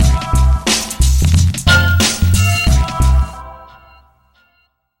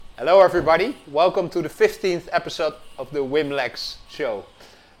Hello everybody, welcome to the 15th episode of the WimLex show.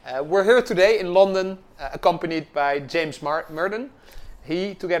 We're here today in London, accompanied by James Murden.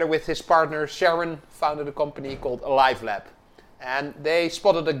 He, together with his partner Sharon, founded a company called AliveLab. And they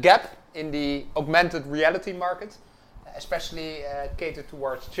spotted a gap in the augmented reality market, especially catered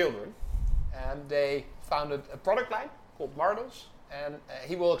towards children. And they founded a product line called Mardles. And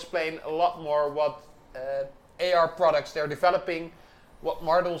he will explain a lot more what AR products they're developing, what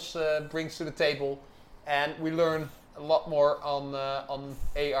Mardles brings to the table, and we learn a lot more on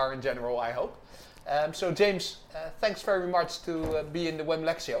AR in general, I hope. So James, thanks very much to be in the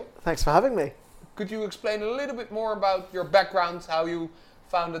WimLex show. Thanks for having me. Could you explain a little bit more about your background, how you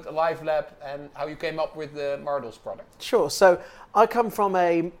founded AliveLab and how you came up with the Mardles product? Sure. So I come from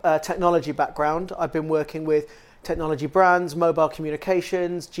a technology background. I've been working with technology brands, mobile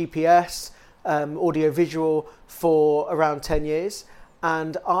communications, GPS, audio-visual for around 10 years.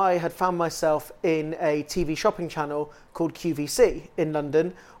 And I had found myself in a TV shopping channel called QVC in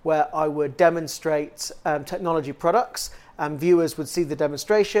London, where I would demonstrate technology products, and viewers would see the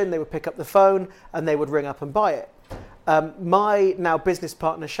demonstration, they would pick up the phone, and they would ring up and buy it. My now business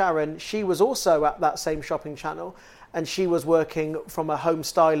partner, Sharon, she was also at that same shopping channel, and she was working from a home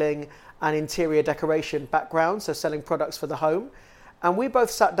styling and interior decoration background, so selling products for the home. And we both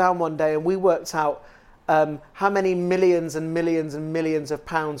sat down one day and we worked out how many millions and millions and millions of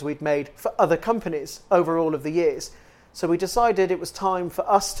pounds we'd made for other companies over all of the years. So we decided it was time for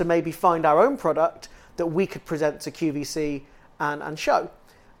us to maybe find our own product that we could present to QVC and show.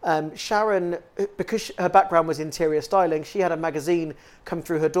 Sharon, because her background was interior styling, she had a magazine come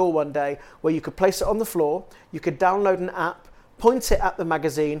through her door one day where you could place it on the floor, you could download an app, point it at the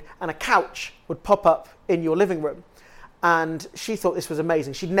magazine, and a couch would pop up in your living room. And she thought this was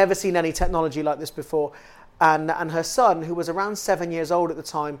amazing. She'd never seen any technology like this before. And her son, who was around 7 years old at the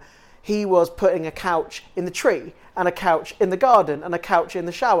time, he was putting a couch in the tree and a couch in the garden and a couch in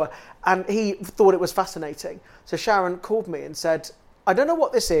the shower. And he thought it was fascinating. So Sharon called me and said, I don't know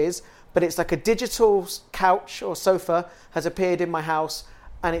what this is, but it's like a digital couch or sofa has appeared in my house.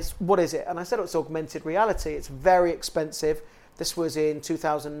 And what is it? And I said, it's augmented reality. It's very expensive. This was in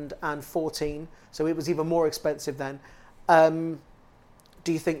 2014, so it was even more expensive then.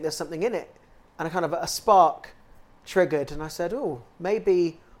 Do you think there's something in it? And a spark triggered, and I said,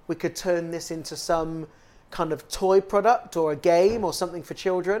 maybe we could turn this into some kind of toy product or a game or something for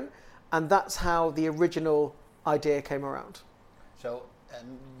children. And that's how the original idea came around. So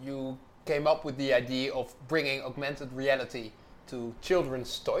you came up with the idea of bringing augmented reality to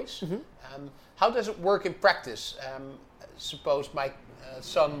children's toys. Mm-hmm. How does it work in practice? Suppose my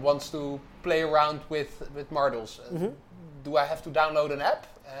son wants to play around with Mardles. Mm-hmm. Do I have to download an app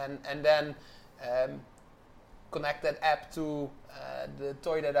and then connect that app to the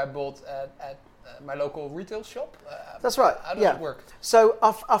toy that I bought at my local retail shop? That's right. How does it work? So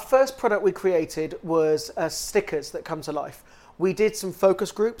our first product we created was stickers that come to life. We did some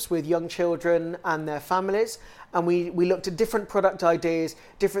focus groups with young children and their families, and we looked at different product ideas,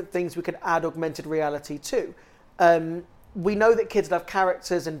 different things we could add augmented reality to. We know that kids love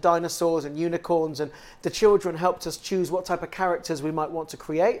characters and dinosaurs and unicorns, and the children helped us choose what type of characters we might want to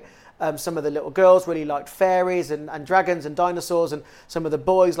create. Some of the little girls really liked fairies and dragons and dinosaurs, and some of the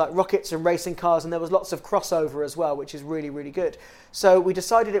boys liked rockets and racing cars, and there was lots of crossover as well, which is really, really good. So we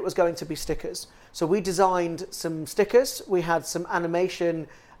decided it was going to be stickers. So we designed some stickers. We had some animation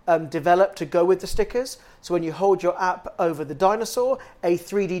developed to go with the stickers. So when you hold your app over the dinosaur, a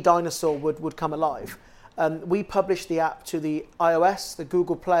 3D dinosaur would come alive. We published the app to the iOS, the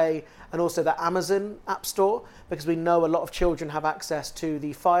Google Play, and also the Amazon App Store, because we know a lot of children have access to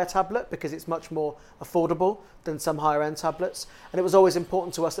the Fire tablet because it's much more affordable than some higher end tablets. And it was always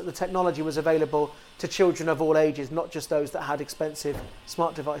important to us that the technology was available to children of all ages, not just those that had expensive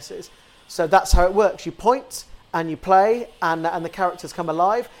smart devices. So that's how it works. You point and you play, and the characters come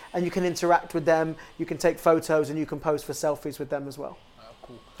alive, and you can interact with them, you can take photos, and you can pose for selfies with them as well.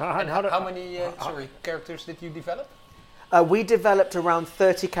 Cool. How many characters did you develop? We developed around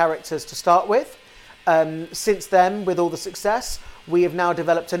 30 characters to start with. Since then, with all the success, we have now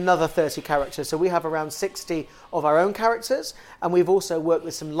developed another 30 characters. So we have around 60 of our own characters, and we've also worked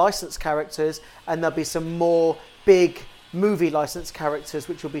with some licensed characters, and there'll be some more big movie licensed characters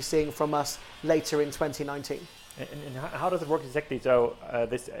which you'll be seeing from us later in 2019. And how does it work exactly? So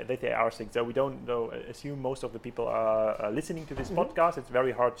this AR thing. So we don't assume most of the people are listening to this podcast. It's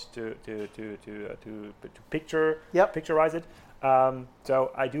very hard to picturize it.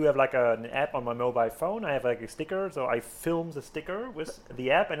 So I do have like an app on my mobile phone. I have like a sticker. So I film the sticker with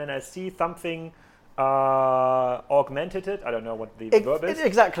the app, and then I see something augmented it. I don't know what the verb is.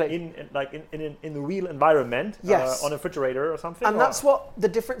 Exactly. In the real environment. Yes. On a refrigerator or something. And that's what the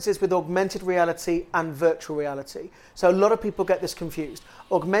difference is with augmented reality and virtual reality. So a lot of people get this confused.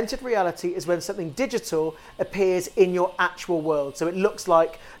 Augmented reality is when something digital appears in your actual world. So it looks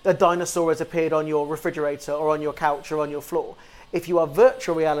like the dinosaur has appeared on your refrigerator or on your couch or on your floor. If you are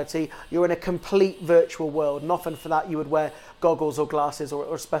virtual reality, you're in a complete virtual world. And often for that, you would wear goggles or glasses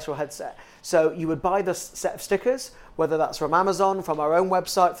or a special headset. So you would buy this set of stickers, whether that's from Amazon, from our own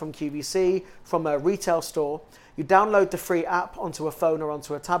website, from QVC, from a retail store. You download the free app onto a phone or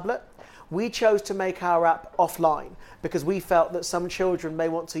onto a tablet. We chose to make our app offline because we felt that some children may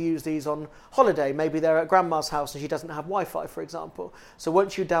want to use these on holiday. Maybe they're at grandma's house and she doesn't have Wi-Fi, for example. So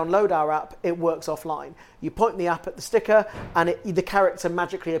once you download our app, it works offline. You point the app at the sticker and the character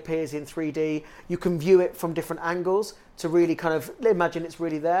magically appears in 3D. You can view it from different angles to really kind of imagine it's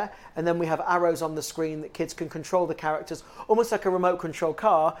really there. And then we have arrows on the screen that kids can control the characters, almost like a remote control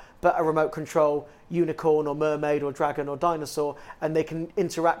car, but a remote control unicorn or mermaid or dragon or dinosaur, and they can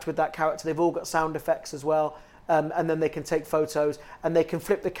interact with that character. They've all got sound effects as well, and then they can take photos, and they can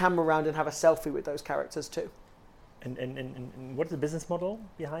flip the camera around and have a selfie with those characters too. And what's the business model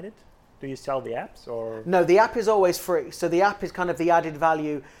behind it? Do you sell the apps or? No, the app is always free. So the app is kind of the added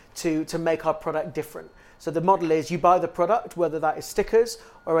value to make our product different. So the model is you buy the product, whether that is stickers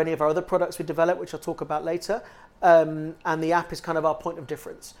or any of our other products we develop, which I'll talk about later. And the app is kind of our point of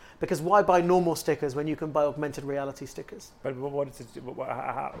difference. Because why buy normal stickers when you can buy augmented reality stickers? But what is it?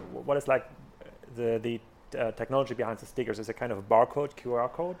 What is like the technology behind the stickers? Is it kind of a barcode,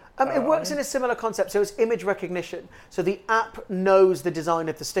 QR code? It works in a similar concept. So it's image recognition. So the app knows the design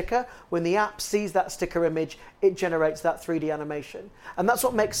of the sticker. When the app sees that sticker image, it generates that 3D animation. And that's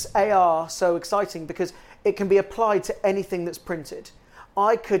what makes AR so exciting, because it can be applied to anything that's printed.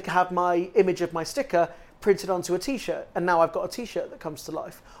 I could have my image of my sticker printed onto a t-shirt, and now I've got a t-shirt that comes to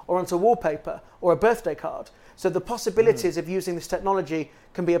life, or onto wallpaper or a birthday card. So the possibilities of using this technology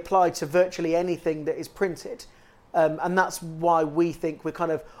can be applied to virtually anything that is printed. And that's why we think we're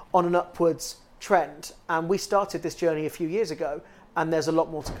kind of on an upwards trend. And we started this journey a few years ago, and there's a lot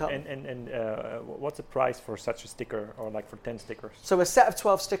more to come. And what's the price for such a sticker, or like for 10 stickers? So a set of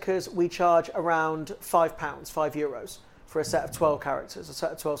 12 stickers, we charge around £5, €5, for a set of 12 characters, a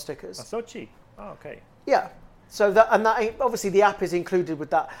set of 12 stickers. That's so cheap. Oh, okay. Yeah. So that obviously the app is included with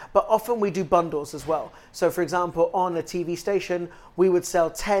that, but often we do bundles as well. So for example, on a TV station, we would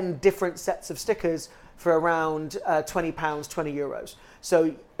sell 10 different sets of stickers for around £20, €20.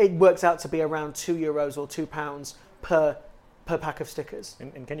 So it works out to be around €2 or £2 per pack of stickers.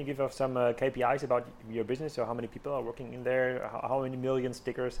 And can you give us some KPIs about your business? So how many people are working in there? How many million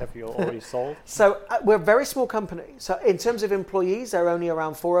stickers have you already sold? So we're a very small company. So in terms of employees, there are only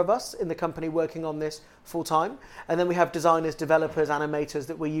around 4 of us in the company working on this full time. And then we have designers, developers, animators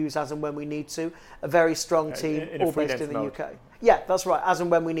that we use as and when we need to. A very strong team, all based in the UK. Yeah, that's right, as and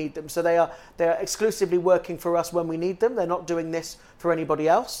when we need them. So they are exclusively working for us when we need them. They're not doing this for anybody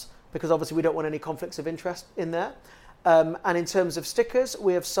else, because obviously we don't want any conflicts of interest in there. And in terms of stickers,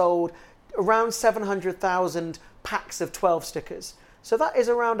 we have sold around 700,000 packs of 12 stickers. So that is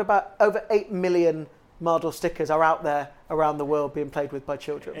around about over 8 million Mardles stickers are out there around the world being played with by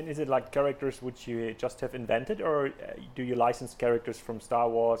children. And is it like characters which you just have invented, or do you license characters from Star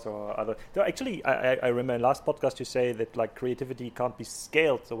Wars or other? So actually, I remember in last podcast you say that like creativity can't be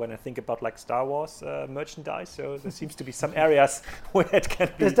scaled. So when I think about like Star Wars merchandise, so there seems to be some areas where it can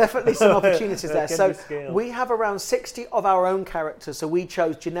be. There's definitely some opportunities there. So we have around 60 of our own characters. So we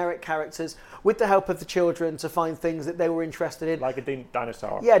chose generic characters with the help of the children to find things that they were interested in. Like a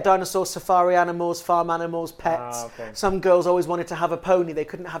dinosaur. Yeah, dinosaurs, safari animals, farm animals, pets. Okay. Some girls always wanted to have a pony. They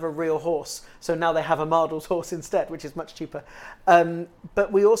couldn't have a real horse. So now they have a Mardles horse instead, which is much cheaper.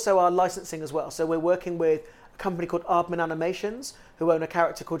 But we also are licensing as well. So we're working with a company called Aardman Animations, who own a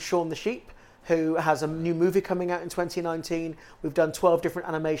character called Sharon the Sheep, who has a new movie coming out in 2019. We've done 12 different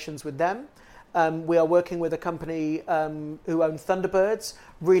animations with them. We are working with a company who own Thunderbirds,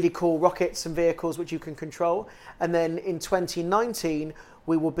 really cool rockets and vehicles which you can control. And then in 2019,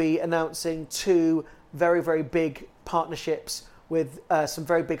 we will be announcing 2 very, very big partnerships with some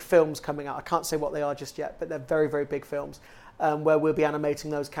very big films coming out. I can't say what they are just yet, but they're very, very big films where we'll be animating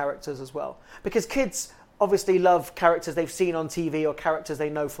those characters as well. Because kids obviously love characters they've seen on TV or characters they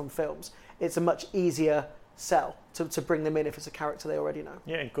know from films. It's a much easier sell to bring them in if it's a character they already know.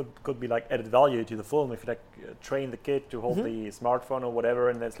 Yeah, it could be like added value to the film if you like train the kid to hold the smartphone or whatever,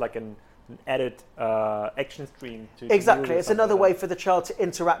 and there's like an an added action stream to exactly. It's another way for the child to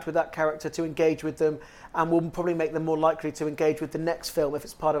interact with that character, to engage with them, and will probably make them more likely to engage with the next film if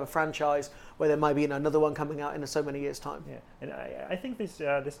it's part of a franchise where there might be another one coming out in so many years' time. Yeah, and I think this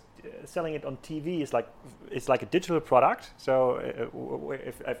selling it on TV is like a digital product. So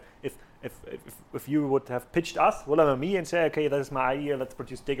if you would have pitched us, Willem and me, and say, okay, that's my idea, let's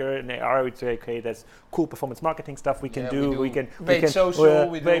produce sticker, and I would say, okay, there's cool performance marketing stuff we can do. We can social,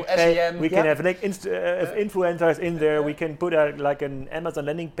 we do SEM. We can have influencers in there. We can put like an Amazon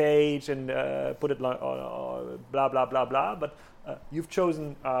landing page and put it like blah blah blah blah. But you've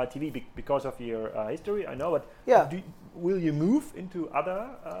chosen TV because of your history, I know, but will you move into other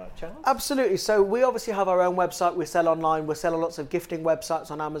channels? Absolutely. So we obviously have our own website. We sell online. We sell lots of gifting websites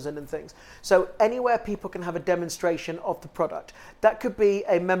on Amazon and things. So anywhere people can have a demonstration of the product. That could be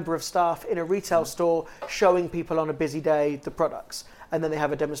a member of staff in a retail store showing people on a busy day the products. And then they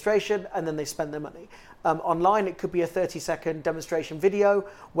have a demonstration, and then they spend their money. Online, it could be a 30-second demonstration video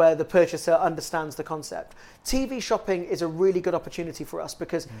where the purchaser understands the concept. TV shopping is a really good opportunity for us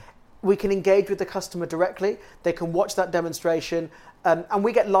because we can engage with the customer directly. They can watch that demonstration, and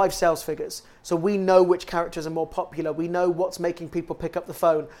we get live sales figures. So we know which characters are more popular. We know what's making people pick up the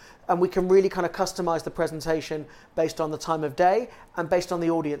phone, and we can really kind of customize the presentation based on the time of day and based on the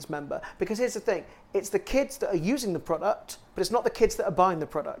audience member. Because here's the thing, it's the kids that are using the product, but it's not the kids that are buying the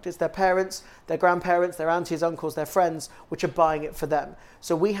product. It's their parents, their grandparents, their aunties, uncles, their friends, which are buying it for them.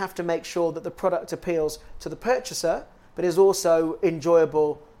 So we have to make sure that the product appeals to the purchaser, but is also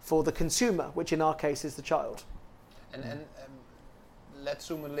enjoyable for the consumer, which in our case is the child. And let's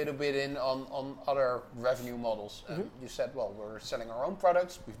zoom a little bit in on other revenue models. You said, well, we're selling our own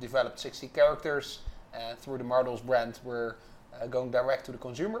products. We've developed 60 characters. Through the Mardles brand, we're going direct to the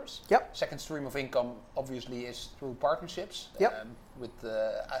consumers. Yep. Second stream of income, obviously, is through partnerships. Yep. With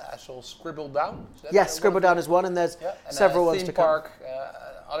I saw Scribble Down. Yes, Scribble Down is one, and there's several ones to come. Theme Park,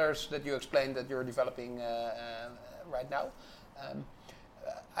 others that you explained that you're developing right now.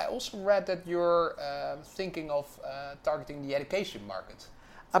 I also read that you're thinking of targeting the education market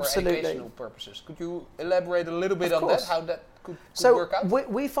for educational purposes. Could you elaborate a little bit on that, how that could work out?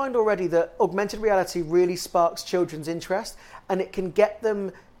 We find already that augmented reality really sparks children's interest, and it can get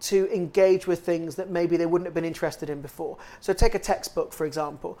them to engage with things that maybe they wouldn't have been interested in before. So take a textbook, for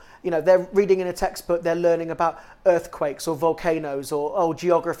example. They're reading in a textbook, they're learning about earthquakes or volcanoes or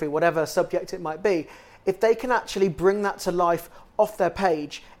geography, whatever subject it might be. If they can actually bring that to life off their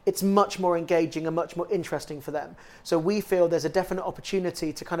page, it's much more engaging and much more interesting for them. So we feel there's a definite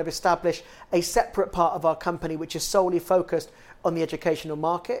opportunity to kind of establish a separate part of our company which is solely focused on the educational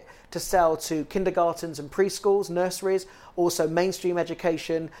market, to sell to kindergartens and preschools, nurseries, also mainstream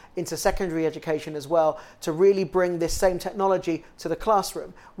education, into secondary education as well, to really bring this same technology to the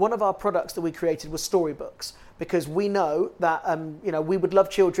classroom. One of our products that we created was storybooks, because we know that we would love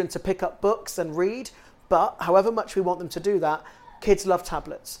children to pick up books and read, but however much we want them to do that, kids love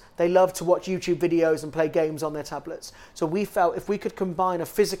tablets. They love to watch YouTube videos and play games on their tablets. So we felt if we could combine a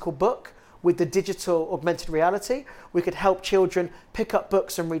physical book with the digital augmented reality, we could help children pick up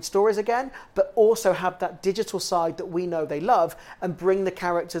books and read stories again, but also have that digital side that we know they love and bring the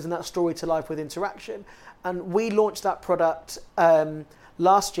characters and that story to life with interaction. And we launched that product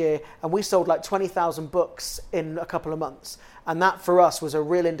last year, and we sold like 20,000 books in a couple of months. And that for us was a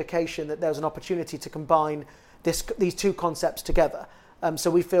real indication that there was an opportunity to combine these two concepts together.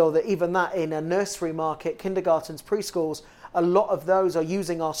 So we feel that even that in a nursery market, kindergartens, preschools, a lot of those are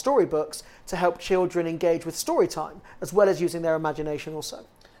using our storybooks to help children engage with story time, as well as using their imagination also.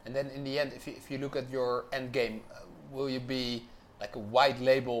 And then in the end, if you look at your end game, will you be like a white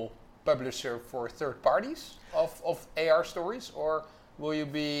label publisher for third parties of AR stories, or will you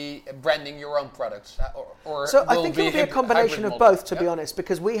be branding your own products? So I think it'll be a combination of both, to be honest,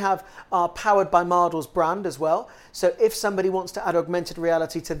 because we have our Powered by Mardles brand as well. So if somebody wants to add augmented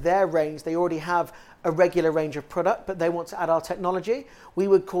reality to their range, they already have a regular range of product, but they want to add our technology, we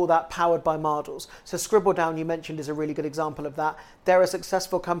would call that Powered by Mardles. So Scribble Down, you mentioned, is a really good example of that. They're a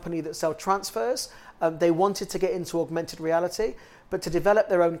successful company that sell transfers. They wanted to get into augmented reality, but to develop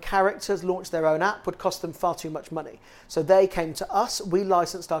their own characters, launch their own app would cost them far too much money. So they came to us, we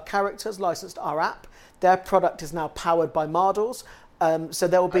licensed our characters, licensed our app. Their product is now Powered by Mardles. So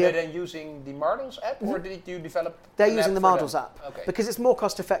there will be. Are they then using the Mardles app, or did you develop? They're using the Mardles app because it's more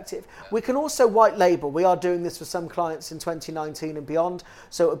cost effective. Yeah. We can also white label. We are doing this for some clients in 2019 and beyond.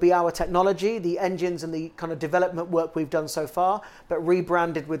 So it would be our technology, the engines, and the kind of development work we've done so far, but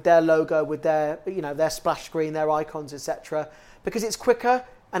rebranded with their logo, with their their splash screen, their icons, etc. Because it's quicker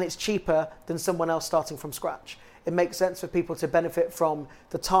and it's cheaper than someone else starting from scratch. it makes sense for people to benefit from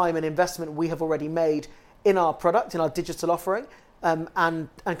the time and investment we have already made in our product, in our digital offering, and kind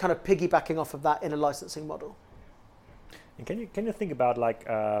of piggybacking off of that in a licensing model. And can you think about like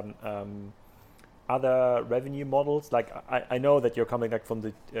other revenue models? Like I know that you're coming like from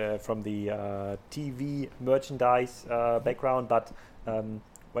the TV merchandise background, but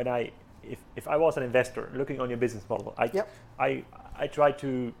if I was an investor looking on your business model, I try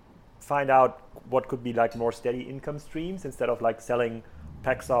to find out what could be like more steady income streams instead of like selling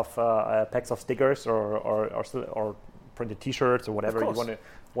packs of stickers or printed T-shirts or whatever you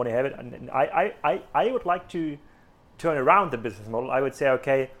want to have it. And I would like to turn around the business model. I would say,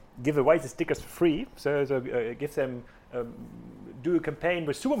 okay, give away the stickers for free. So give them do a campaign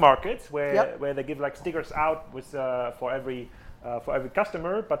with supermarkets where they give like stickers out with for every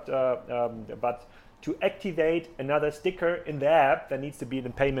customer, but to activate another sticker in the app, there needs to be the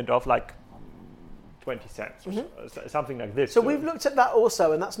payment of like 20 cents or something like this. So we've looked at that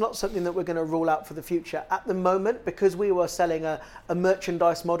also, and that's not something that we're going to rule out for the future. At the moment, because we were selling a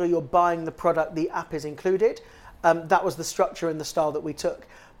merchandise model, you're buying the product, the app is included. That was the structure and the style that we took.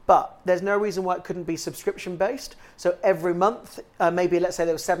 But there's no reason why it couldn't be subscription based. So every month, maybe let's say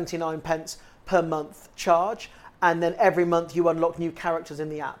there was 79 pence per month charge. And then every month you unlock new characters in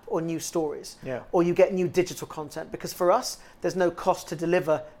the app or new stories, or you get new digital content. Because for us, there's no cost to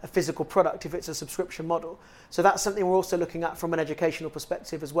deliver a physical product if it's a subscription model. So that's something we're also looking at from an educational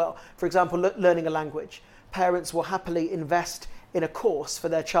perspective as well. For example, learning a language. Parents will happily invest in a course for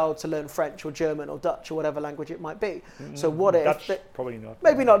their child to learn French or German or Dutch or whatever language it might be. So what Dutch, if... probably not.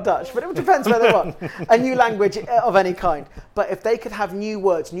 Maybe not Dutch, but it depends where they want. A new language of any kind. But if they could have new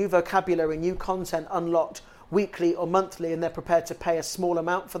words, new vocabulary, new content unlocked weekly or monthly, and they're prepared to pay a small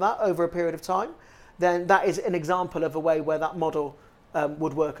amount for that over a period of time, then that is an example of a way where that model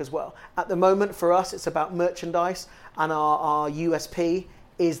would work as well. At the moment, for us, it's about merchandise, and our USP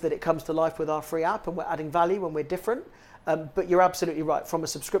is that it comes to life with our free app, and we're adding value when we're different. But you're absolutely right. From a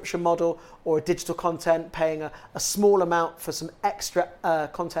subscription model or a digital content, paying a small amount for some extra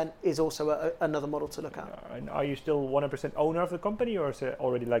content is also another model to look at. And are you still 100% owner of the company, or is it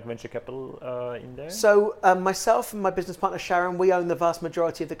already like venture capital in there? So myself and my business partner Sharon, we own the vast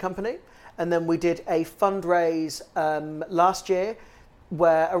majority of the company. And then we did a fundraise last year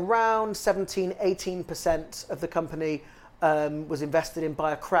where around 18% of the company was invested in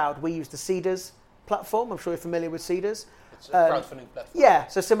by a crowd. We used the Seeders platform. I'm sure you're familiar with Seeders. It's a crowdfunding platform. Yeah,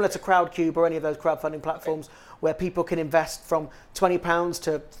 so similar to Crowdcube or any of those crowdfunding platforms where people can invest from £20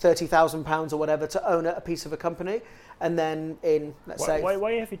 to £30,000 or whatever to own a piece of a company. And then in, let's say...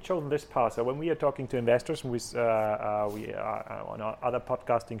 Why have you chosen this path? So when we are talking to investors, we are on our other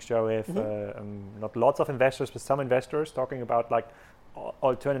podcasting show, we have not lots of investors, but some investors talking about like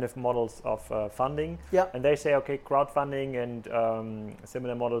alternative models of funding. Yeah. And they say, okay, crowdfunding and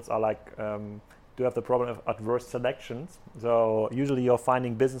similar models are like... do have the problem of adverse selections. So usually you're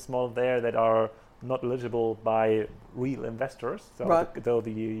finding business models there that are not eligible by real investors. So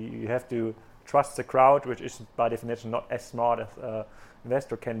you have to trust the crowd, which is by definition not as smart as an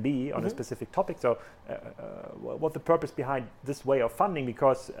investor can be on a specific topic. So what's the purpose behind this way of funding?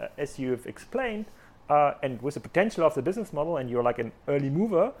 Because as you've explained, and with the potential of the business model, and you're like an early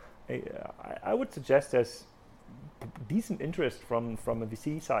mover, I would suggest there's decent interest from a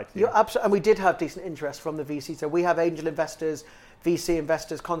VC side. You're absolutely, and we did have decent interest from the VC. So we have angel investors, VC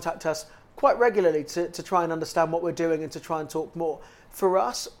investors contact us quite regularly to try and understand what we're doing and to try and talk more. For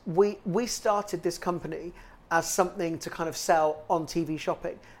us, we started this company as something to kind of sell on TV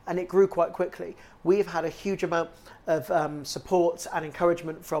shopping, and it grew quite quickly. We've had a huge amount of support and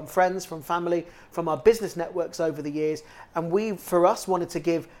encouragement from friends, from family, from our business networks over the years, and we, for us, wanted to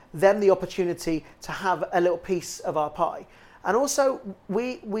give them the opportunity to have a little piece of our pie. And also,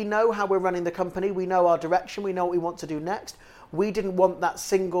 we know how we're running the company, we know our direction, we know what we want to do next. We didn't want that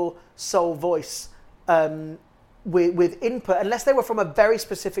single sole voice with input, unless they were from a very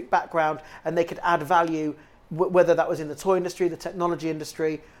specific background and they could add value, whether that was in the toy industry, the technology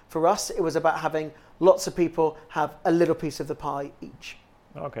industry. For us, it was about having lots of people have a little piece of the pie each.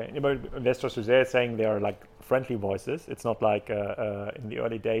 Okay, but investors are saying they are like friendly voices. It's not like in the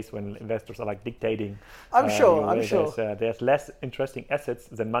early days when investors are like dictating. I'm sure. There's less interesting assets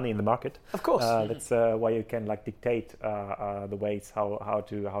than money in the market. Of course. That's why you can like dictate the ways how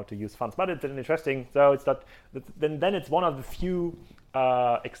to use funds. But it's interesting. So it's that then it's one of the few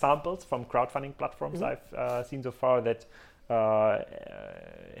examples from crowdfunding platforms I've seen so far that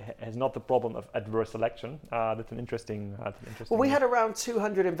has not the problem of adverse selection. That's an interesting. Well, we had around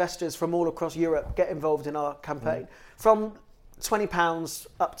 200 investors from all across Europe get involved in our campaign, from £20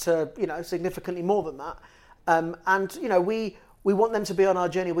 up to significantly more than that. And we want them to be on our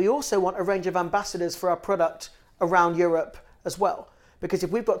journey. We also want a range of ambassadors for our product around Europe as well. Because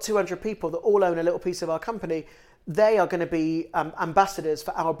if we've got 200 people that all own a little piece of our company, they are going to be ambassadors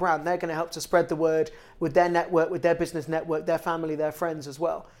for our brand. They're going to help to spread the word with their network, with their business network, their family, their friends as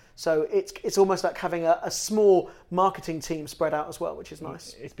well. So it's almost like having a small marketing team spread out as well, which is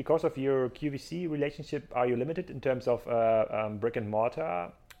nice. It's because of your QVC relationship. Are you limited in terms of brick and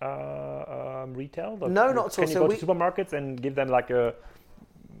mortar retail? No, not at all. Can you go to supermarkets and give them like the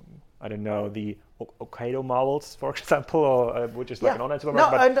Ocado Marbles, for example, or which is like an online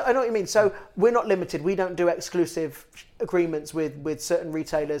supermarket? No, I know what you mean. So we're not limited. We don't do exclusive agreements with certain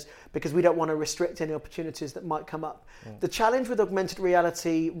retailers because we don't want to restrict any opportunities that might come up. The challenge with augmented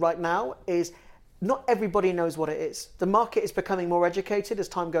reality right now is not everybody knows what it is. The market is becoming more educated as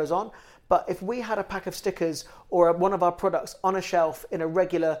time goes on, but if we had a pack of stickers or one of our products on a shelf in a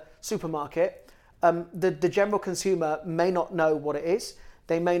regular supermarket, the general consumer may not know what it is.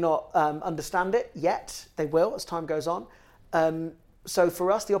 They may not understand it yet. They will as time goes on. So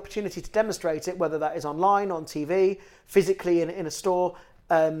for us, the opportunity to demonstrate it, whether that is online, on TV, physically in a store,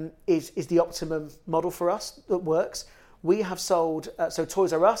 is the optimum model for us that works. We have sold, so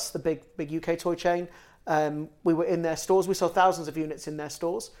Toys R Us, the big UK toy chain, we were in their stores. We sold thousands of units in their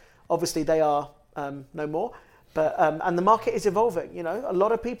stores. Obviously, they are no more. But and the market is evolving. A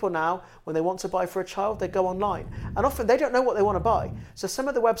lot of people now, when they want to buy for a child, they go online, and often they don't know what they want to buy. So some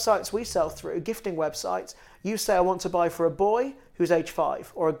of the websites we sell through, gifting websites, you say I want to buy for a boy who's age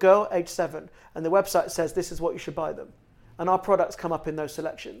 5 or a girl age 7, and the website says this is what you should buy them, and our products come up in those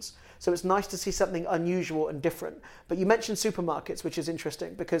selections. So it's nice to see something unusual and different. But you mentioned supermarkets, which is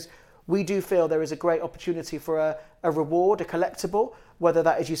interesting because we do feel there is a great opportunity for a reward, a collectible, whether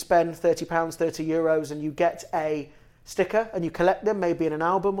that is you spend £30, €30 and you get a sticker and you collect them, maybe in an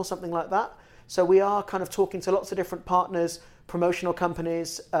album or something like that. So we are kind of talking to lots of different partners, promotional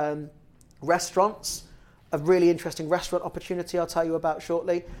companies, restaurants, a really interesting restaurant opportunity I'll tell you about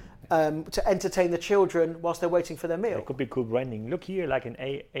shortly, to entertain the children whilst they're waiting for their meal. It could be cool branding. Look here, like an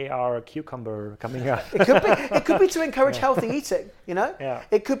AR cucumber coming up. It could be to encourage healthy eating, Yeah.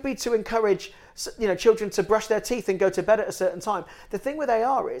 It could be to encourage, children to brush their teeth and go to bed at a certain time. The thing with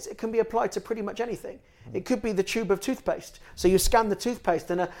AR is it can be applied to pretty much anything. It could be the tube of toothpaste. So you scan the toothpaste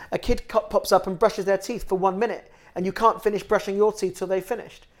and a kid pops up and brushes their teeth for 1 minute and you can't finish brushing your teeth till they've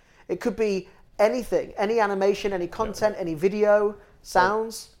finished. It could be anything, any animation, any content, any video,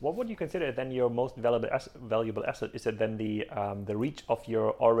 sounds. So what would you consider then your most valuable asset? Is it then the reach of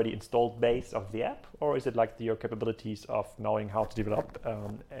your already installed base of the app, or is it like your capabilities of knowing how to develop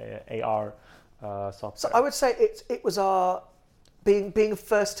AR software? So I would say it was our being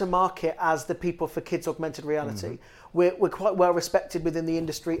first to market as the people for kids augmented reality. We're quite well respected within the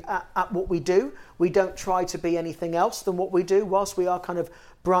industry at what we do. We don't try to be anything else than what we do, whilst we are kind of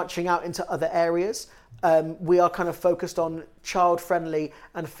branching out into other areas. We are kind of focused on child-friendly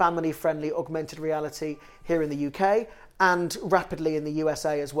and family-friendly augmented reality here in the UK and rapidly in the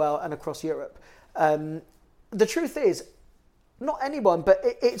USA as well and across Europe. The truth is, not anyone, but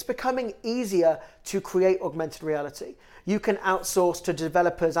it's becoming easier to create augmented reality. You can outsource to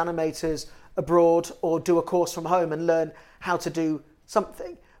developers, animators abroad, or do a course from home and learn how to do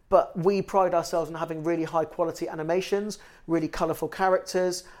something. But we pride ourselves on having really high quality animations, really colourful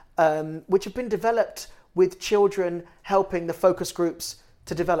characters, which have been developed with children helping the focus groups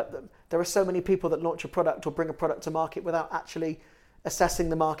to develop them. There are so many people that launch a product or bring a product to market without actually assessing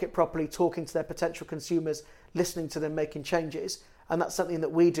the market properly, talking to their potential consumers, listening to them, making changes. And that's something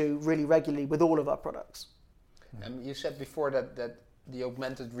that we do really regularly with all of our products. You said before that the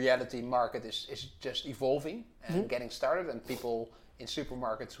augmented reality market is just evolving and getting started, and people in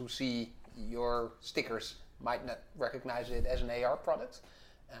supermarkets who see your stickers might not recognize it as an AR product.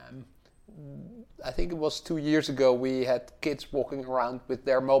 I think it was 2 years ago we had kids walking around with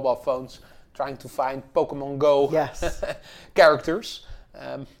their mobile phones trying to find Pokemon Go characters.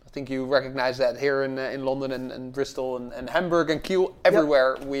 I think you recognize that here in London and Bristol and Hamburg and Kiel.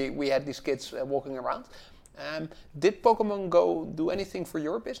 Everywhere we had these kids walking around. Did Pokemon Go do anything for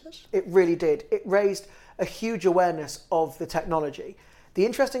your business? It really did. It raised a huge awareness of the technology. The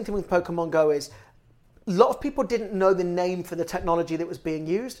interesting thing with Pokemon Go is a lot of people didn't know the name for the technology that was being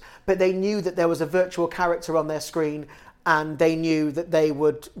used, but they knew that there was a virtual character on their screen and they knew that they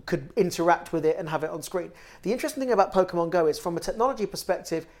could interact with it and have it on screen. The interesting thing about Pokemon Go is, from a technology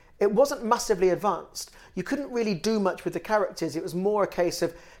perspective, it wasn't massively advanced. You couldn't really do much with the characters. It was more a case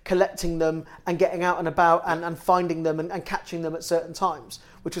of collecting them and getting out and about and finding them and catching them at certain times,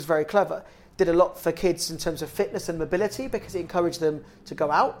 which was very clever. Did a lot for kids in terms of fitness and mobility because it encouraged them to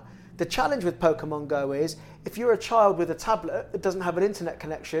go out. The challenge with Pokemon Go is if you're a child with a tablet that doesn't have an internet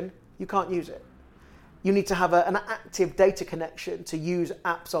connection, you can't use it. You need to have an active data connection to use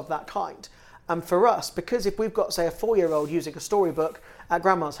apps of that kind. And for us, because if we've got, say, a 4-year-old using a storybook at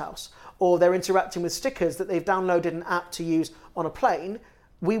grandma's house, or they're interacting with stickers that they've downloaded an app to use on a plane,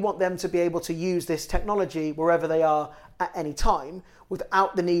 we want them to be able to use this technology wherever they are at any time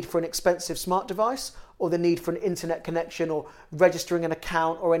without the need for an expensive smart device or the need for an internet connection or registering an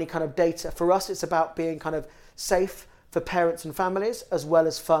account or any kind of data. For us, it's about being kind of safe for parents and families as well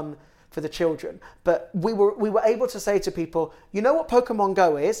as fun for the children. But we were able to say to people, you know what Pokemon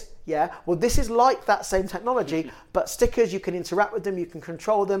Go is? Yeah, well, this is like that same technology, but stickers, you can interact with them, you can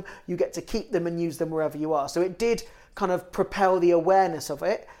control them, you get to keep them and use them wherever you are. So it did kind of propel the awareness of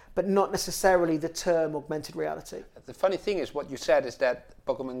it, but not necessarily the term augmented reality. The funny thing is, what you said is that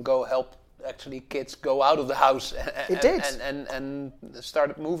Pokemon Go helped actually kids go out of the house and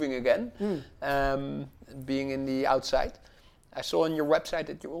started moving again, being in the outside. I saw on your website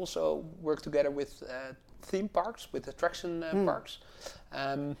that you also work together with theme parks, with attraction parks.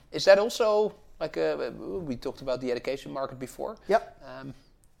 Is that also like we talked about the education market before? Yep.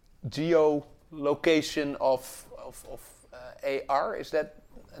 Geolocation of AR, is that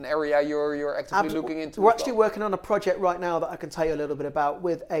an area you're actively looking into? We're actually working on a project right now that I can tell you a little bit about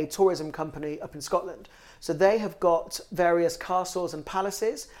with a tourism company up in Scotland. So they have got various castles and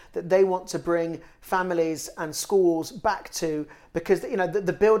palaces that they want to bring families and schools back to, because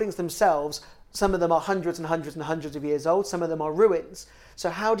the buildings themselves, some of them are hundreds and hundreds and hundreds of years old, some of them are ruins.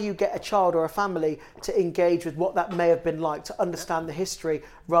 So how do you get a child or a family to engage with what that may have been like, to understand the history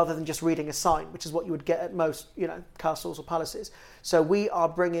rather than just reading a sign, which is what you would get at most, castles or palaces. So we are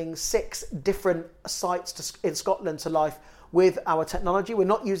bringing 6 different sites in Scotland to life with our technology. We're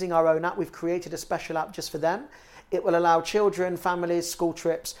not using our own app. We've created a special app just for them. It will allow children, families, school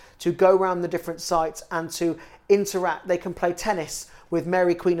trips to go around the different sites and to interact. They can play tennis with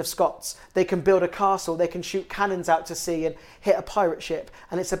Mary Queen of Scots. They can build a castle. They can shoot cannons out to sea and hit a pirate ship.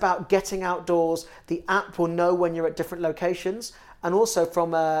 And it's about getting outdoors. The app will know when you're at different locations. And also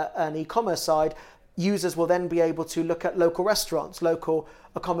from an e-commerce side, users will then be able to look at local restaurants, local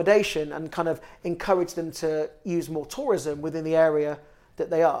accommodation, and kind of encourage them to use more tourism within the area that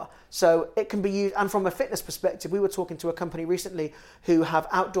they are. So it can be used, and from a fitness perspective, we were talking to a company recently who have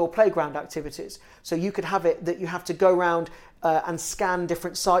outdoor playground activities. So you could have it that you have to go around and scan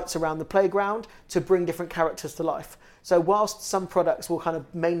different sites around the playground to bring different characters to life. So whilst some products will kind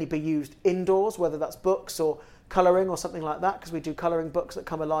of mainly be used indoors, whether that's books or colouring or something like that, because we do colouring books that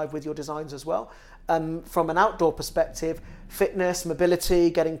come alive with your designs as well. From an outdoor perspective, fitness, mobility,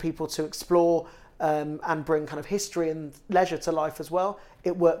 getting people to explore and bring kind of history and leisure to life as well,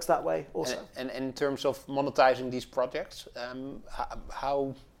 it works that way also. And in terms of monetizing these projects,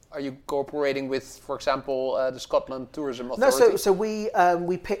 how are you cooperating with, for example, the Scotland Tourism Authority? No, so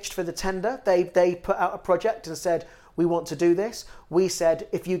we pitched for the tender. They put out a project and said, we want to do this. We said,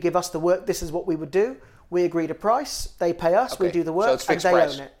 if you give us the work, this is what we would do. We agreed a price, they pay us, we do the work, so it's fixed and they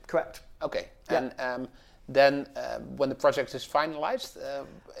price. own it. Correct. Okay, Yeah. and then when the project is finalized,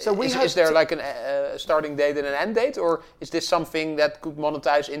 So is there like a starting date and an end date, or is this something that could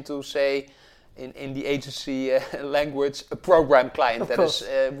monetize into, say, in the agency language, a program client that is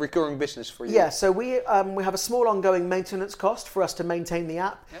recurring business for you? Yeah, so we have a small ongoing maintenance cost for us to maintain the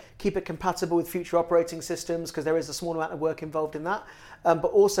app, keep it compatible with future operating systems, because there is a small amount of work involved in that.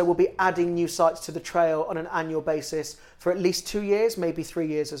 But also we'll be adding new sites to the trail on an annual basis for at least 2 years, maybe 3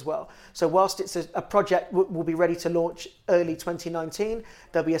 years as well. So whilst it's a project we'll be ready to launch early 2019,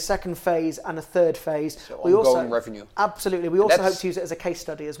 there'll be a second phase and a third phase. So ongoing revenue. Absolutely. We also hope to use it as a case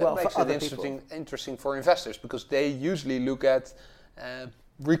study as well for other people. That makes it interesting for investors, because they usually look at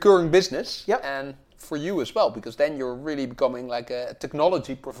recurring business, and for you as well, because then you're really becoming like a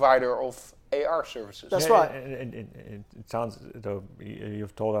technology provider of AR services. That's right. And it sounds, though,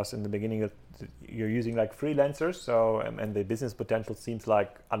 you've told us in the beginning that you're using like freelancers, so and the business potential seems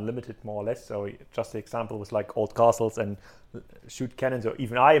like unlimited more or less. So just the example was like old castles and shoot cannons, or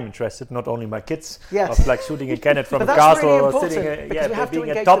even I am interested, not only my kids, of like shooting a cannon from a castle, really or sitting, being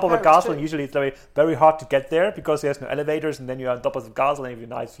at top of a castle. And usually it's very, very hard to get there because there's no elevators, and then you're on top of the castle and you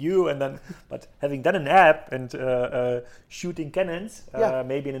have a nice view. And then, but having done an app and shooting cannons,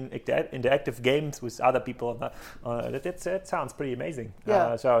 maybe in interactive games with other people, that sounds pretty amazing.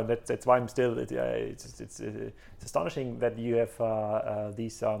 So that's why I'm still. It's astonishing that you have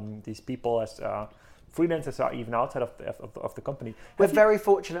these people as freelancers are even outside of the company. We're very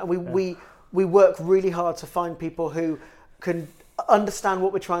fortunate, and we work really hard to find people who can understand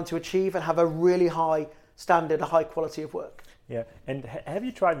what we're trying to achieve and have a really high standard, a high quality of work. Yeah, and have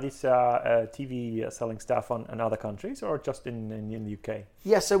you tried this TV selling stuff in other countries or just in the UK?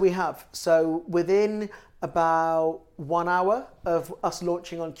 Yeah, so we have. So within about 1 hour of us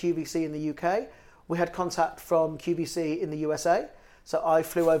launching on QVC in the UK, we had contact from QVC in the USA. So I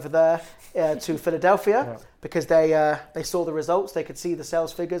flew over there to Philadelphia because they saw the results. They could see the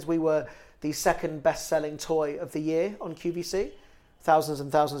sales figures. We were the second best-selling toy of the year on QVC. Thousands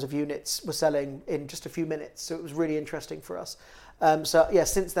and thousands of units were selling in just a few minutes. So it was really interesting for us.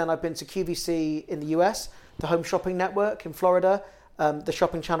 Since then I've been to QVC in the US, the Home Shopping Network in Florida, the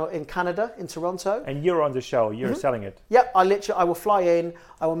shopping channel in Canada, in Toronto. And you're on the show, you're selling it? Yeah, I will fly in.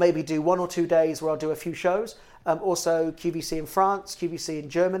 I will maybe do 1 or 2 days where I'll do a few shows. Also QVC in France, QVC in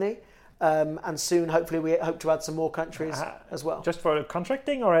Germany. And soon, hopefully, we hope to add some more countries as well. Just for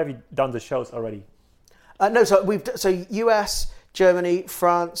contracting, or have you done the shows already? No, so US, Germany,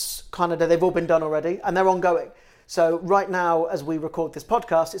 France, Canada, they've all been done already, and they're ongoing. So right now, as we record this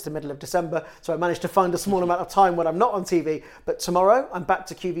podcast, it's the middle of December, so I managed to find a small amount of time when I'm not on TV. But tomorrow, I'm back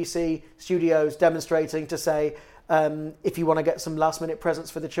to QVC studios demonstrating to say, if you want to get some last-minute presents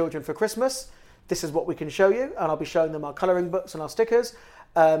for the children for Christmas, this is what we can show you, and I'll be showing them our colouring books and our stickers.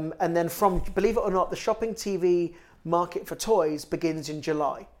 And then believe it or not, the shopping TV market for toys begins in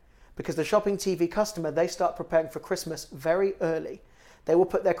July. Because the shopping TV customer, they start preparing for Christmas very early. They will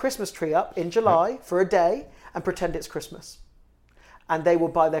put their Christmas tree up in July for a day and pretend it's Christmas. And they will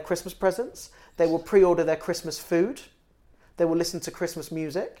buy their Christmas presents. They will pre-order their Christmas food. They will listen to Christmas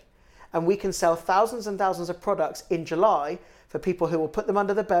music. And we can sell thousands and thousands of products in July for people who will put them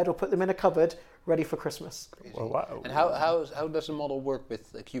under the bed or put them in a cupboard ready for Christmas. Well, wow. And how does the model work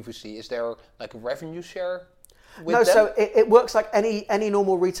with QVC? Is there like a revenue share? No, so it works like any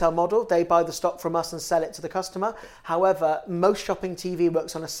normal retail model. They buy the stock from us and sell it to the customer. However, most shopping TV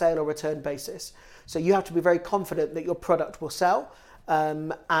works on a sale or return basis. So you have to be very confident that your product will sell.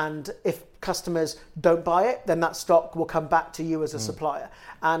 And if customers don't buy it, then that stock will come back to you as a supplier.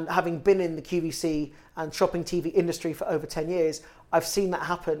 And having been in the QVC and shopping TV industry for over 10 years, I've seen that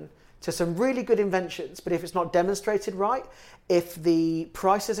happen to some really good inventions. But if it's not demonstrated right, if the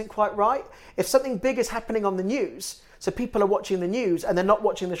price isn't quite right, if something big is happening on the news, so people are watching the news and they're not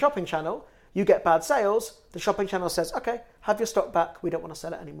watching the shopping channel, you get bad sales, the shopping channel says, okay, have your stock back, we don't want to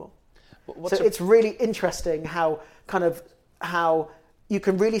sell it anymore. It's really interesting how you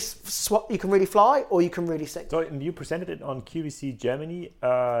can really you can really fly or you can really sing. So you presented it on QVC Germany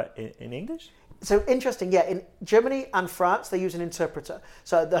in English? So interesting, yeah. In Germany and France, they use an interpreter.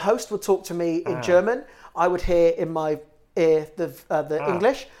 So the host would talk to me in German. I would hear in my ear the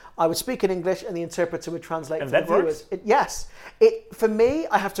English. I would speak in English, and the interpreter would translate for the viewers. Yes. For me,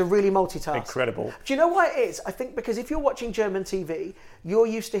 I have to really multitask. Incredible. Do you know why it is? I think because if you're watching German TV, you're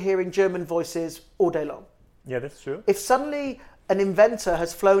used to hearing German voices all day long. Yeah, that's true. If suddenly an inventor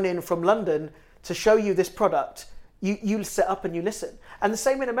has flown in from London to show you this product, you sit up and you listen. And the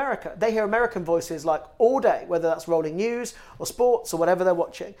same in America. They hear American voices like all day, whether that's rolling news or sports or whatever they're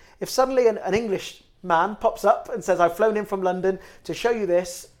watching. If suddenly an English man pops up and says, I've flown in from London to show you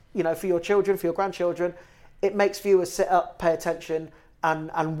this, for your children, for your grandchildren, it makes viewers sit up, pay attention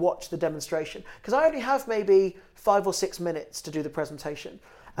and watch the demonstration. Because I only have maybe 5 or 6 minutes to do the presentation.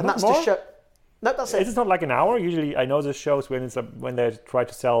 And Not that's more? to show... No, that's it. It's not like an hour. Usually, I know the shows when they try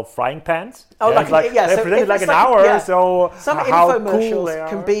to sell frying pans. Oh, they present it like an hour. Yeah. So some how infomercials cool they are.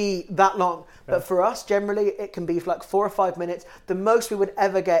 can be that long, but for us, generally, it can be like 4 or 5 minutes. The most we would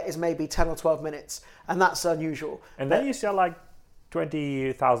ever get is maybe 10 or 12 minutes, and that's unusual. And then you sell like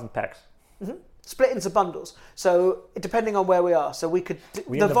 20,000 packs. Mm-hmm. Split into bundles. So depending on where we are, so we could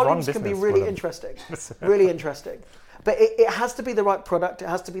the volumes can be really interesting, really interesting. But it has to be the right product, it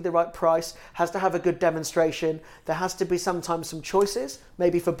has to be the right price, has to have a good demonstration. There has to be sometimes some choices,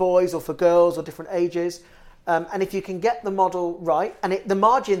 maybe for boys or for girls or different ages. And if you can get the model right, and the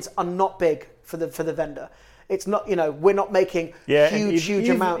margins are not big for the vendor. It's not, we're not making huge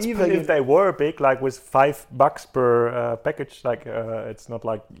amounts per unit. Even if they were big, like with $5 per package, like it's not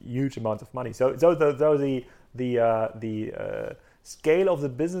like huge amounts of money. So the scale of the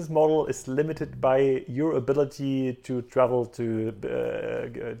business model is limited by your ability to travel to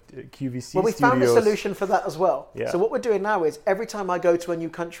QVC Well, we found a solution for that as well. Yeah. So what we're doing now is every time I go to a new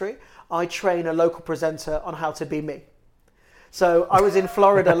country, I train a local presenter on how to be me. So I was in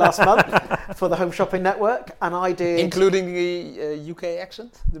Florida last month for the Home Shopping Network, and I did... Including the UK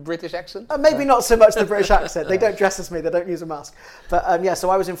accent, the British accent? Maybe not so much the British accent. They don't dress as me, they don't use a mask. But so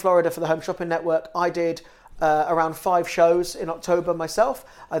I was in Florida for the Home Shopping Network. I did around 5 shows in October myself.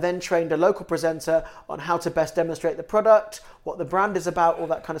 I then trained a local presenter on how to best demonstrate the product, what the brand is about, all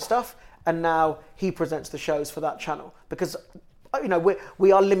that kind of stuff. And now he presents the shows for that channel. Because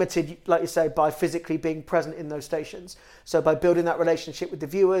we are limited, like you say, by physically being present in those stations. So by building that relationship with the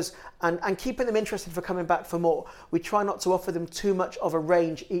viewers and keeping them interested for coming back for more, we try not to offer them too much of a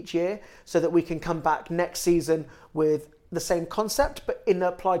range each year so that we can come back next season with the same concept but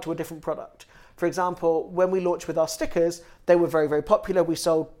applied to a different product. For example, when we launched with our stickers, they were very, very popular. We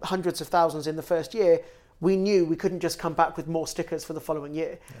sold hundreds of thousands in the first year. We knew we couldn't just come back with more stickers for the following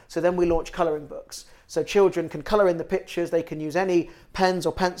year. Yeah. So then we launched colouring books. So children can colour in the pictures, they can use any pens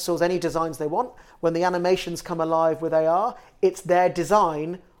or pencils, any designs they want. When the animations come alive with AR, it's their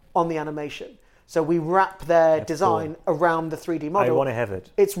design on the animation. So we wrap their design around the 3D model. I want to have it.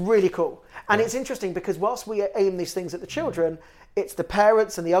 It's really cool. And it's interesting because whilst we aim these things at the children, it's the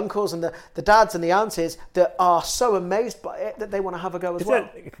parents and the uncles and the dads and the aunties that are so amazed by it that they want to have a go as well.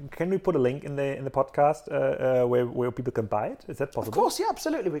 Can we put a link in the podcast where people can buy it? Is that possible? Of course, yeah,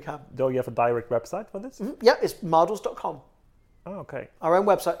 absolutely we can. Do you have a direct website for this? Mm-hmm. Yeah, it's Mardles.com. Oh, okay. Our own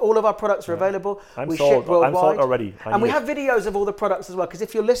website. All of our products are available. We ship worldwide. I'm sold already. And we have videos of all the products as well, because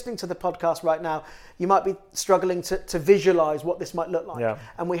if you're listening to the podcast right now, you might be struggling to visualize what this might look like. Yeah.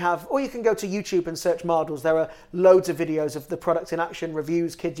 And we have, or you can go to YouTube and search Mardles. There are loads of videos of the product in action,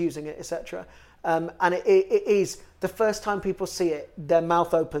 reviews, kids using it, etc. And it is, the first time people see it, their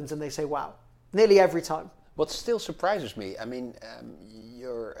mouth opens and they say, wow. Nearly every time. What still surprises me, I mean,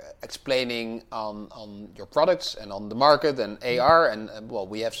 you're explaining on your products and on the market and AR, and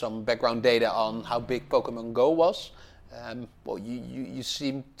we have some background data on how big Pokemon Go was. You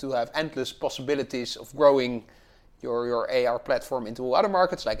seem to have endless possibilities of growing your AR platform into other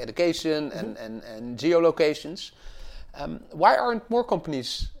markets like education and geolocations. Why aren't more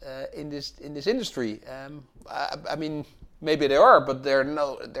companies in this industry? I mean, maybe there are, but there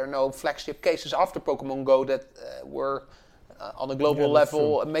are no flagship cases after Pokemon Go that were on a global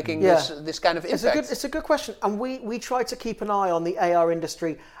level making this kind of impact. It's a good question, and we try to keep an eye on the AR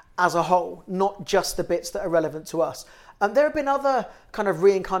industry as a whole, not just the bits that are relevant to us. And there have been other kind of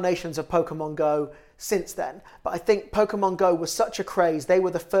reincarnations of Pokemon Go since then, but I think Pokemon Go was such a craze. They were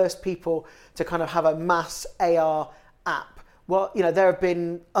the first people to kind of have a mass AR app. Well, there have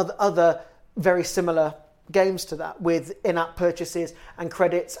been other very similar games to that with in-app purchases and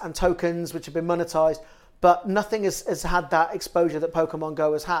credits and tokens which have been monetized, but nothing has had that exposure that Pokemon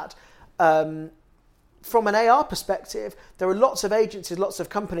Go has had. From an AR perspective, there are lots of agencies, lots of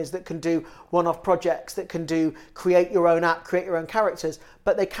companies that can do one-off projects, that can create your own app, create your own characters,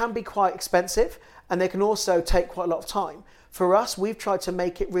 but they can be quite expensive and they can also take quite a lot of time. For us, we've tried to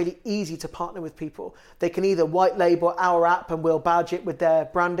make it really easy to partner with people. They can either white label our app and we'll badge it with their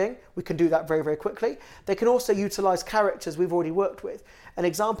branding. We can do that very, very quickly. They can also utilize characters we've already worked with. An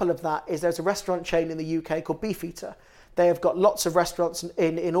example of that is there's a restaurant chain in the UK called Beefeater. They have got lots of restaurants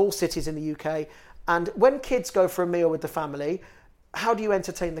in all cities in the UK. And when kids go for a meal with the family, how do you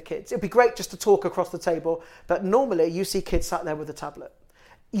entertain the kids? It'd be great just to talk across the table, but normally you see kids sat there with a tablet.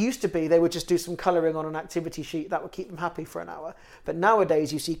 Used to be they would just do some colouring on an activity sheet that would keep them happy for an hour. But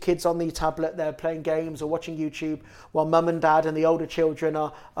nowadays you see kids on the tablet, they're playing games or watching YouTube while mum and dad and the older children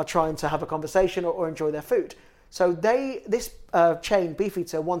are trying to have a conversation or enjoy their food. So this chain,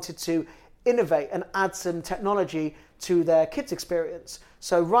 Beefeater, wanted to innovate and add some technology to their kids' experience.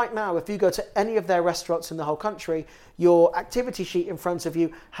 So right now, if you go to any of their restaurants in the whole country, your activity sheet in front of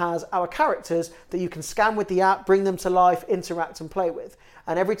you has our characters that you can scan with the app, bring them to life, interact and play with.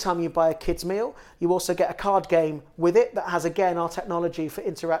 And every time you buy a kid's meal, you also get a card game with it that has, again, our technology for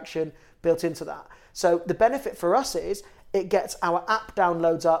interaction built into that. So the benefit for us is it gets our app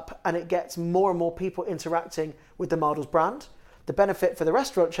downloads up and it gets more and more people interacting with the Mardles brand. The benefit for the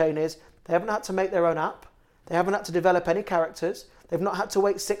restaurant chain is they haven't had to make their own app. They haven't had to develop any characters. They've not had to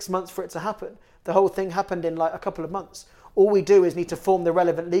wait 6 months for it to happen. The whole thing happened in like a couple of months. All we do is need to form the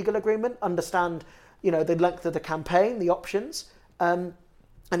relevant legal agreement, understand, the length of the campaign, the options, and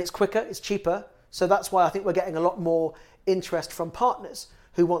it's quicker, it's cheaper. So that's why I think we're getting a lot more interest from partners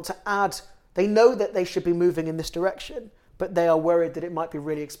who want to add. They know that they should be moving in this direction, but they are worried that it might be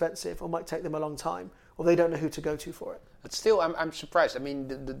really expensive or might take them a long time, or they don't know who to go to for it. But still, I'm surprised. I mean,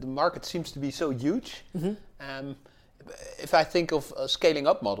 the market seems to be so huge. Mm-hmm. If I think of a scaling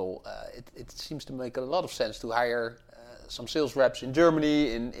up model, it seems to make a lot of sense to hire some sales reps in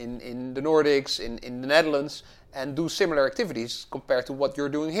Germany, in the Nordics, in the Netherlands, and do similar activities compared to what you're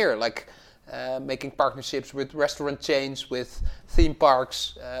doing here, like making partnerships with restaurant chains, with theme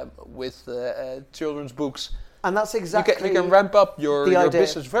parks, with children's books. And that's exactly you can ramp up your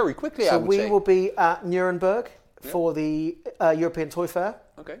business very quickly. So I would say. we will be at Nuremberg for the European Toy Fair.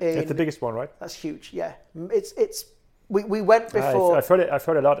 Okay, that's the biggest one, right? That's huge. Yeah, it's We went before. I've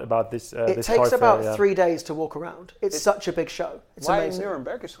heard a lot about this. It this takes about fair, 3 days to walk around. It's such a big show. It's why amazing. in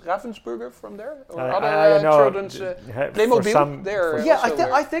Nuremberg? Is Ravensburger from there? Or I other don't know. children's Playmobil there? Yeah,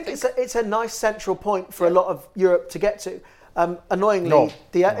 also I think it's a nice central point for a lot of Europe to get to. Annoyingly, No.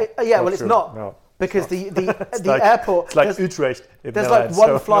 Well, it's not. No. Because the airport... It's like Utrecht. There's like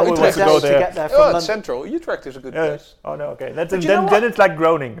one flight no per one wants day to there. get there from Oh, London. it's central. Utrecht is a good place. Oh no, okay. Then It's like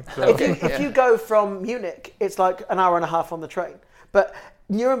Groningen. So. If you go from Munich, it's like an hour and a half on the train. But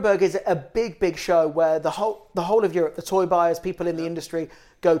Nuremberg is a big show where the whole of Europe, the toy buyers, people in the industry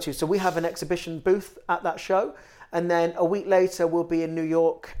go to. So we have an exhibition booth at that show, and then a week later we'll be in New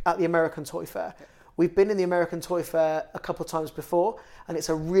York at the American Toy Fair. We've been in the American Toy Fair a couple of times before, and it's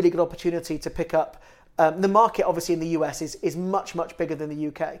a really good opportunity to pick up. The market, obviously, in the US is much bigger than the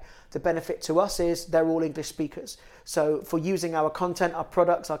UK. The benefit to us is they're all English speakers. So for using our content, our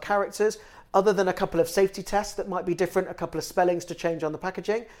products, our characters, other than a couple of safety tests that might be different, a couple of spellings to change on the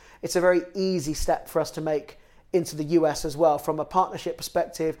packaging, it's a very easy step for us to make into the US as well, from a partnership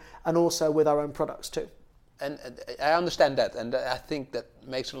perspective and also with our own products too. And I understand that, and I think that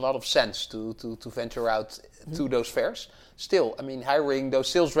makes a lot of sense to venture out to those fairs. Still, I mean, hiring those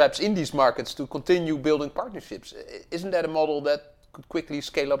sales reps in these markets to continue building partnerships, isn't that a model that could quickly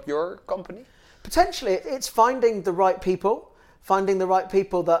scale up your company? Potentially, it's finding the right people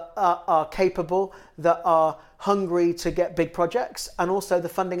that are capable, that are hungry to get big projects, and also the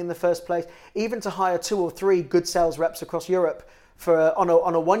funding in the first place, even to hire 2 or 3 good sales reps across Europe on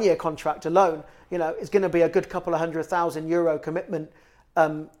a 1-year contract alone. You know, it's going to be a good couple of €100,000 commitment.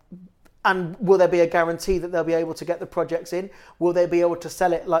 And will there be a guarantee that they'll be able to get the projects in? Will they be able to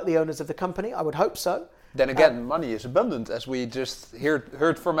sell it like the owners of the company? I would hope so. Then again, money is abundant, as we just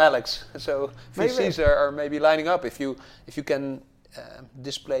heard from Alex. So VCs are maybe lining up if you can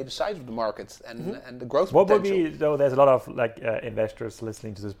display the size of the market and the growth what potential. Would be, though, there's a lot of investors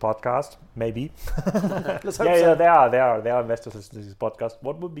listening to this podcast, maybe. Let's hope so. Yeah, there are investors listening to this podcast.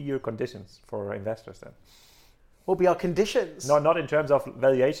 What would be your conditions for investors then? What would be our conditions? No, not in terms of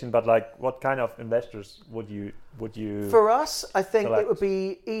valuation, but like what kind of investors would you? For us, I think select? It would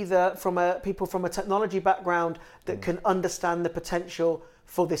be either people from a technology background that can understand the potential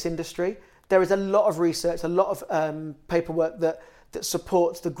for this industry. There is a lot of research, a lot of paperwork that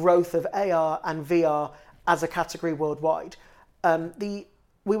supports the growth of AR and VR as a category worldwide. We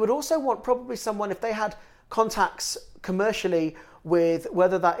would also want probably someone, if they had contacts commercially with,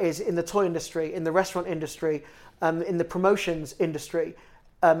 whether that is in the toy industry, in the restaurant industry, in the promotions industry,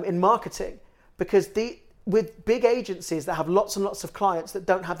 in marketing, because with big agencies that have lots and lots of clients that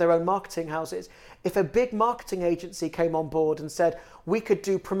don't have their own marketing houses, if a big marketing agency came on board and said, we could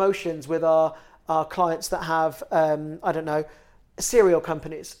do promotions with our clients that have, cereal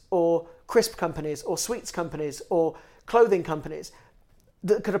companies or crisp companies or sweets companies or clothing companies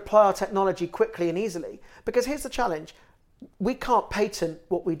that could apply our technology quickly and easily. Because here's the challenge. We can't patent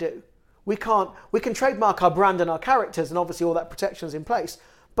what we do. We can trademark our brand and our characters, and obviously all that protection is in place.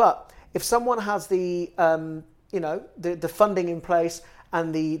 But if someone has the funding in place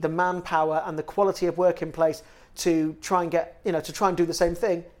and the manpower and the quality of work in place to try and do the same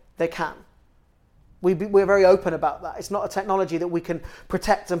thing, they can. We're very open about that. It's not a technology that we can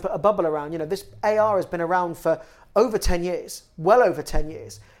protect and put a bubble around. You know, this AR has been around for over 10 years, well over 10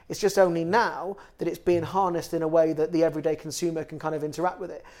 years. It's just only now that it's being harnessed in a way that the everyday consumer can kind of interact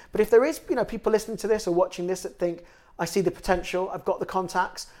with it. But if there is, people listening to this or watching this that think, I see the potential, I've got the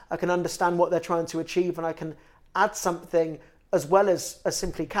contacts, I can understand what they're trying to achieve, and I can add something as well as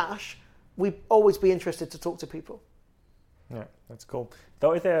simply cash, we'd always be interested to talk to people. Yeah, that's cool.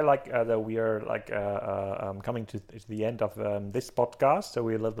 Though is there we are coming to the end of this podcast, so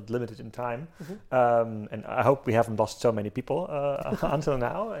we're a little bit limited in time, and I hope we haven't lost so many people until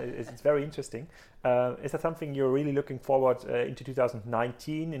now. It's very interesting. Is that something you're really looking forward into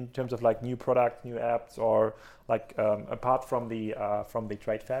 2019 in terms of like new products, new apps, or like apart from the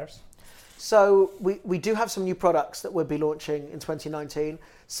trade fairs? So we do have some new products that we'll be launching in 2019.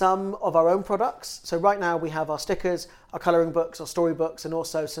 Some of our own products. So right now we have our stickers, our colouring books, our storybooks, and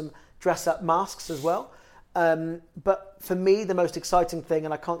also some dress-up masks as well. But for me, the most exciting thing,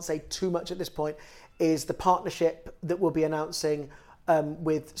 and I can't say too much at this point, is the partnership that we'll be announcing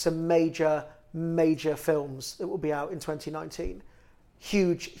with some major films that will be out in 2019.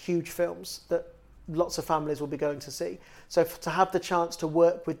 Huge films that lots of families will be going to see. So to have the chance to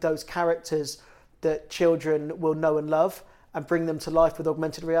work with those characters that children will know and love and bring them to life with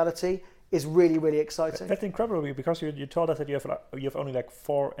augmented reality is really, really exciting. That's incredible, because you told us that you have only like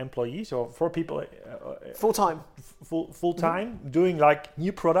 4 employees or 4 people full-time doing like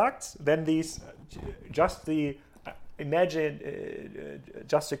new products. Then these just the imagine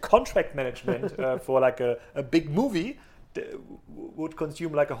just a contract management for like a big movie would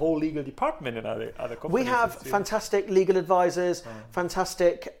consume like a whole legal department in other companies. We have fantastic legal advisors,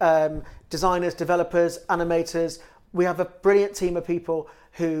 fantastic designers, developers, animators. We have a brilliant team of people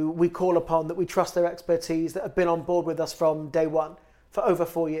who we call upon, that we trust their expertise, that have been on board with us from day one for over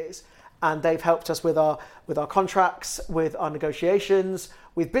 4 years. And they've helped us with our contracts, with our negotiations,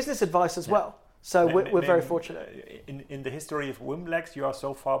 with business advice as well. So we're very fortunate. In the history of Wimlex, you are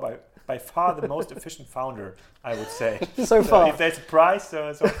so far by far the most efficient founder, I would say. So far. If there's a prize,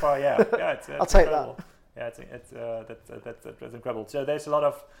 so far, it's I'll take incredible. Yeah, that's incredible. So there's a lot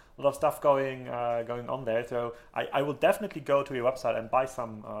of stuff going on there. So I will definitely go to your website and buy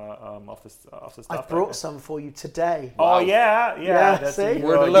some of the stuff. I've brought some for you today. Wow. Oh yeah. See?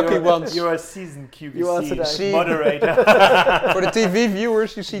 We're the lucky ones. You're a seasoned QVC You are today. moderator. For the TV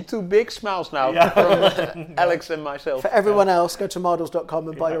viewers, you see 2 big smiles now from Alex and myself. For everyone else, go to Mardles.com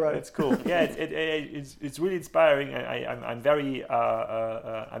and buy your own. It's cool. Yeah, it's really inspiring. I'm very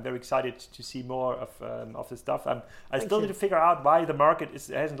excited to see more of this stuff. I still need to figure out why the market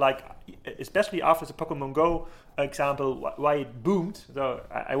hasn't, like, especially after the Pokemon Go example, why it boomed. So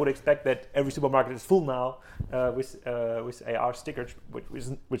I would expect that every supermarket is full now with AR stickers,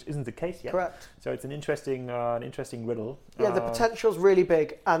 which isn't the case yet. Correct. So it's an interesting riddle. Yeah, the potential's really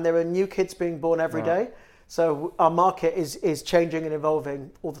big, and there are new kids being born every day. So our market is changing and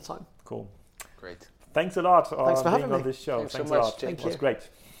evolving all the time. Cool. Great. Thanks a lot for Thanks for being having on me. this show. Thanks so a much, lot. James. It was great.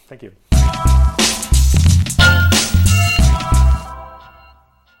 Thank you.